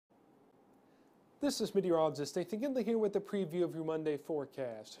This is meteorologist Nathan Gindley here with the preview of your Monday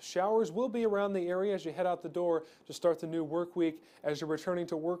forecast. Showers will be around the area as you head out the door to start the new work week. As you're returning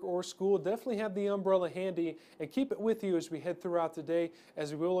to work or school, definitely have the umbrella handy and keep it with you as we head throughout the day, as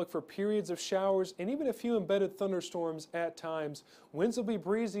we will look for periods of showers and even a few embedded thunderstorms at times. Winds will be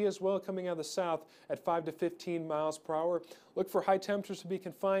breezy as well, coming out of the south at 5 to 15 miles per hour. Look for high temperatures to be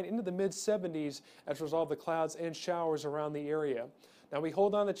confined into the mid-70s as a result of the clouds and showers around the area. Now we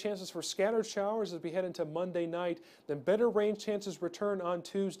hold on to chances for scattered showers as we head into Monday night. Then better rain chances return on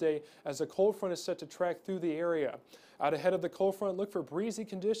Tuesday as a cold front is set to track through the area. Out ahead of the cold front, look for breezy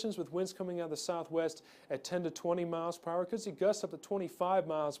conditions with winds coming out of the southwest at 10 to 20 miles per hour. Could see gusts up to 25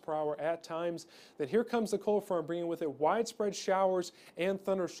 miles per hour at times. Then here comes the cold front, bringing with it widespread showers and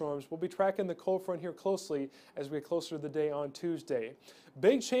thunderstorms. We'll be tracking the cold front here closely as we get closer to the day on Tuesday.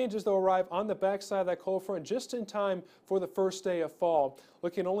 Big changes, though, arrive on the backside of that cold front just in time for the first day of fall.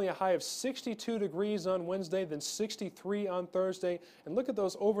 Looking only a high of 62 degrees on Wednesday, then 63 on Thursday. And look at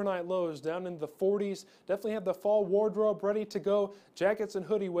those overnight lows down in the 40s. Definitely have the fall wardrobe ready to go. Jackets and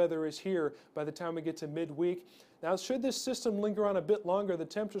hoodie weather is here by the time we get to midweek. Now, should this system linger on a bit longer, the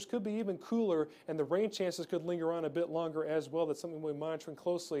temperatures could be even cooler and the rain chances could linger on a bit longer as well. That's something we'll be monitoring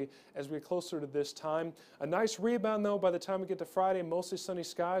closely as we get closer to this time. A nice rebound, though, by the time we get to Friday. Mostly sunny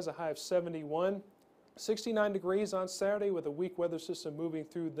skies, a high of 71. 69 degrees on Saturday with a weak weather system moving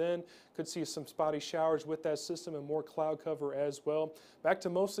through then. Could see some spotty showers with that system and more cloud cover as well. Back to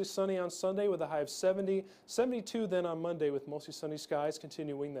mostly sunny on Sunday with a high of 70. 72 then on Monday with mostly sunny skies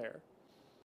continuing there.